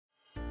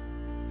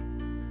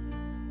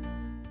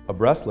A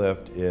breast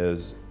lift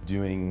is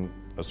doing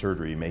a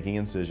surgery, making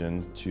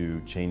incisions to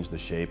change the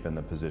shape and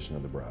the position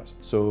of the breast.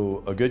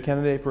 So a good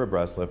candidate for a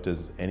breast lift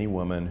is any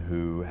woman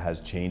who has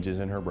changes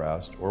in her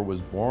breast or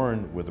was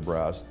born with a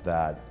breast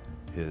that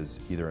is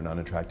either an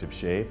unattractive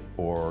shape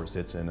or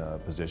sits in a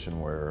position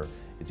where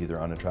it's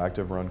either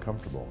unattractive or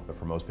uncomfortable. But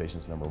for most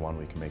patients, number one,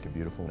 we can make it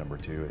beautiful. Number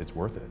two, it's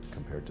worth it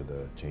compared to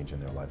the change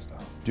in their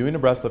lifestyle. Doing a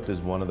breast lift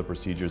is one of the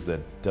procedures that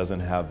doesn't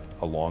have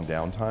a long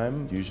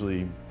downtime,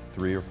 usually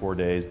 3 or 4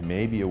 days,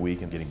 maybe a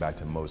week, and getting back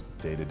to most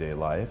day-to-day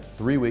life.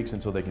 3 weeks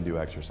until they can do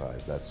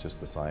exercise. That's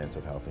just the science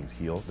of how things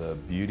heal. The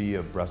beauty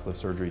of breast lift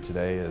surgery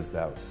today is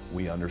that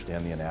we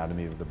understand the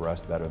anatomy of the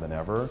breast better than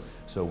ever,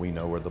 so we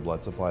know where the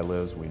blood supply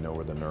lives, we know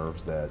where the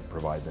nerves that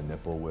provide the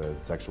nipple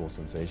with sexual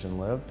sensation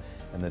live,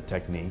 and the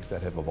techniques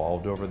that have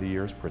evolved over the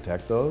years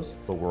protect those,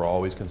 but we're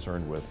always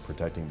concerned with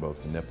protecting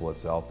both the nipple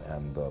itself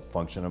and the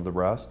function of the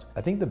breast.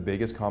 I think the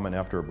biggest comment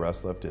after a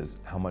breast lift is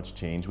how much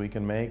change we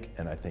can make,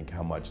 and I think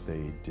how much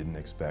they didn't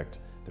expect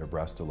their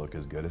breast to look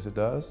as good as it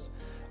does.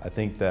 I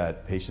think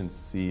that patients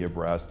see a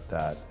breast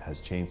that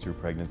has changed through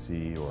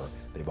pregnancy, or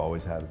they've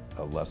always had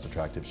a less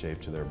attractive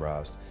shape to their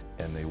breast,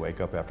 and they wake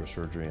up after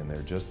surgery and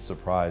they're just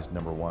surprised,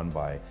 number one,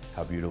 by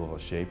how beautiful a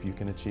shape you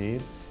can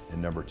achieve,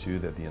 and number two,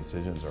 that the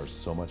incisions are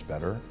so much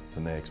better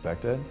than they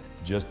expected.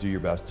 Just do your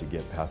best to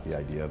get past the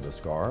idea of the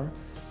scar,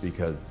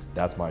 because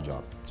that's my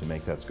job, to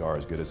make that scar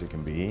as good as it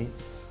can be.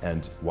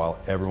 And while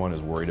everyone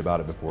is worried about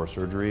it before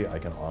surgery, I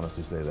can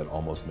honestly say that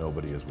almost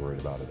nobody is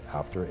worried about it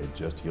after. It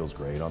just heals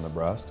great on the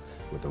breast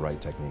with the right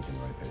technique and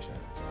the right patient.